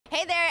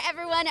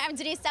everyone, I'm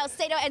Denise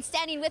Salcedo, and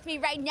standing with me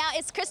right now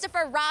is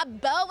Christopher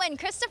Rob Bowen.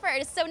 Christopher,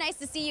 it's so nice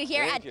to see you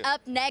here Thank at you. Up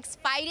Next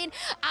Fighting.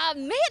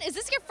 Man, is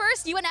this your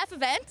first UNF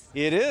event?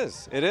 It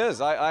is. It is.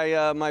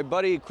 My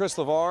buddy Chris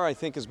LeVar, I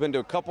think, has been to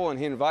a couple, and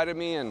he invited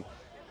me and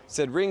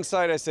said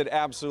ringside. I said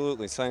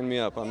absolutely, sign me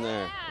up. I'm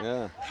there.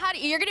 Yeah.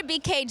 You're going to be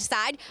cage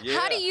side. Yeah.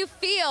 How do you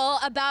feel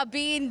about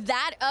being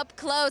that up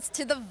close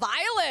to the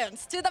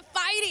violence, to the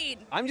fighting?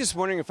 I'm just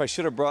wondering if I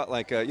should have brought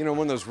like one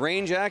of those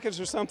rain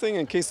jackets or something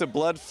in case the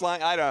blood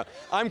flying. I don't know.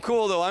 I'm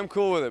cool though. I'm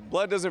cool with it.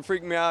 Blood doesn't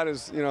freak me out.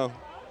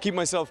 Keep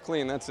myself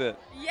clean. That's it.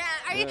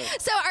 Yeah.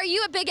 So are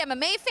you a big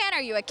MMA fan?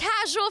 Are you a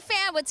casual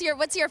fan?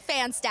 What's your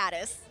fan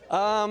status?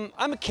 I'm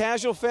a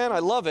casual fan. I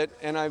love it,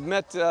 and I've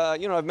met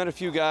a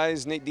few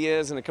guys, Nate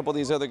Diaz and a couple of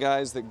these other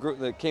guys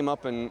that came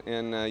up in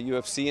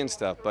UFC and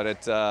stuff. But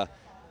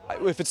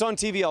if it's on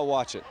TV, I'll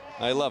watch it.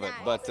 I love it.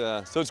 But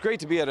so it's great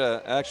to be at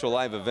an actual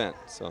live event.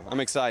 So I'm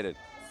excited.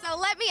 So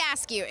let me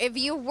ask you, if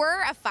you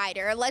were a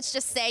fighter, let's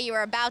just say you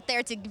were about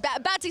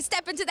to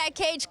step into that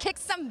cage, kick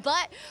some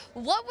butt,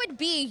 what would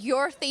be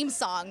your theme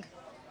song?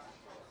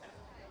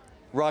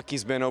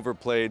 Rocky's been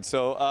overplayed.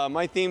 So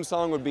my theme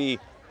song would be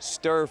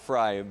Stir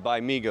Fry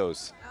by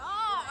Migos.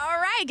 Oh,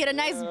 all right. Get a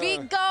nice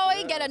beat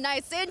going, get a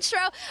nice intro.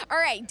 All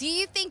right. Do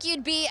you think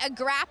you'd be a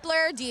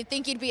grappler? Do you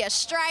think you'd be a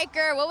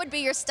striker? What would be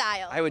your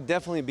style? I would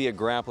definitely be a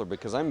grappler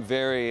because I'm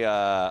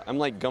I'm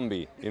like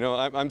Gumby.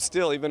 I'm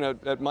still, even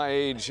at my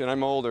age and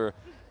I'm older,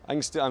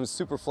 I'm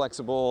super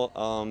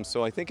flexible.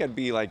 So I think I'd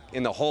be like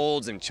in the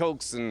holds and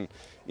chokes and,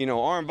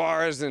 arm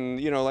bars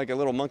and, like a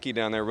little monkey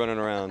down there running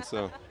around.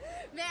 So.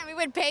 Man, we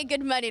would pay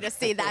good money to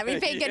see that.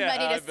 We'd pay good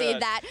money to see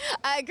that.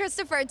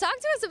 Christopher, talk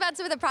to us about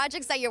some of the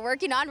projects that you're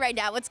working on right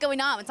now. What's going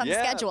on? What's on the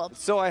schedule?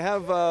 So I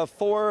have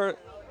 4,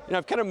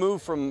 I've kind of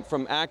moved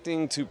from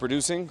acting to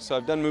producing. So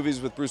I've done movies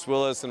with Bruce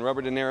Willis and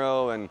Robert De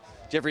Niro and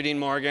Jeffrey Dean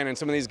Morgan and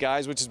some of these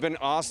guys, which has been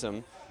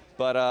awesome.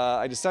 But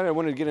I decided I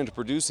wanted to get into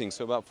producing.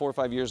 So about 4 or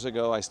 5 years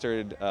ago, I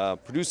started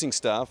producing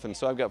stuff. And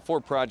so I've got 4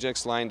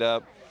 projects lined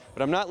up.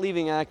 But I'm not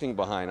leaving acting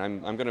behind.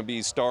 I'm going to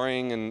be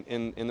starring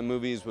in the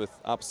movies with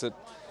opposite.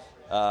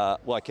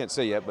 Well, I can't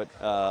say yet, but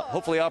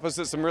hopefully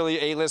opposite some really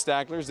A-list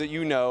actors that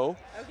you know.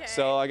 Okay.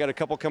 So I got a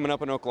couple coming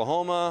up in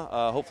Oklahoma,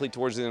 hopefully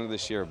towards the end of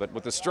this year. But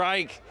with the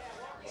strike,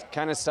 it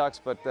kind of sucks,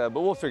 but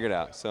we'll figure it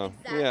out. So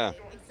yeah.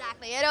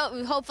 Exactly.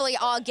 It'll hopefully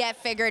all get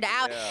figured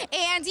out. Yeah.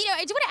 And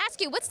I do want to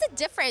ask you, what's the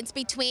difference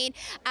between,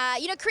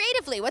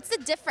 creatively, what's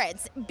the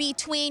difference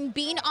between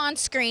being on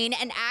screen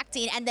and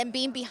acting, and then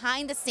being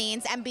behind the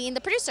scenes and being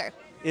the producer?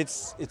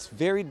 It's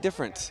very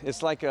different.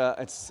 It's like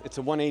it's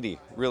a 180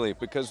 really,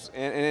 because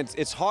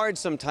it's hard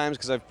sometimes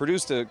because I've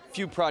produced a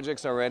few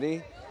projects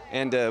already,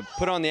 and to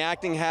put on the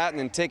acting hat and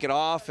then take it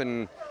off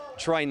and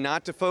try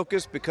not to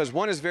focus, because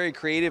one is very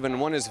creative and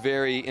one is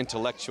very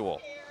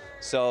intellectual.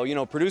 So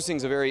producing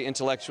is a very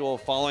intellectual,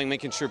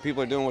 making sure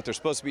people are doing what they're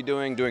supposed to be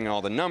doing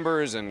all the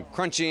numbers and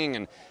crunching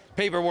and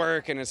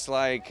paperwork, and it's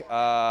like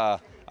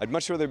I'd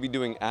much rather be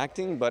doing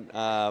acting, but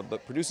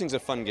producing's a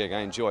fun gig.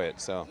 I enjoy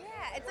it. So.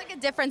 It's like a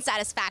different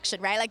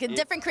satisfaction, right? Like a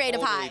different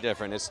creative high. Totally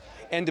different.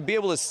 And to be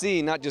able to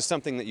see not just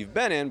something that you've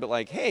been in, but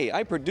like, hey,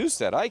 I produced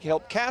that. I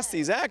helped cast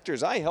these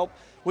actors. I helped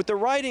with the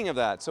writing of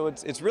that. So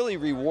it's really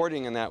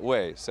rewarding in that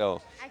way.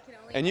 So,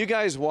 and you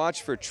guys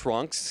watch for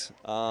Trunks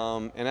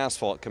and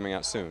Asphalt coming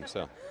out soon.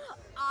 So.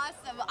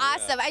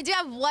 Awesome. I do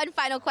have one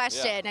final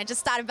question. I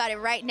just thought about it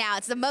right now.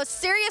 It's the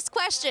most serious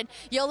question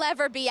you'll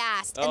ever be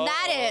asked, and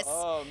that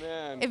is,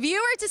 man. If you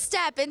were to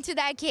step into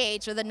that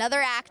cage with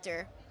another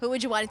actor, who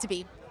would you want it to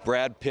be?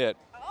 Brad Pitt.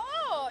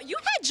 Oh, you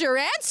had your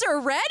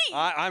answer ready.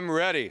 I'm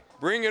ready.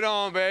 Bring it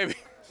on, baby.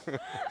 All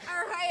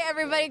right,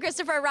 everybody.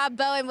 Christopher Rob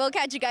Bowen. We'll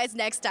catch you guys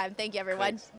next time. Thank you, everyone. Thanks.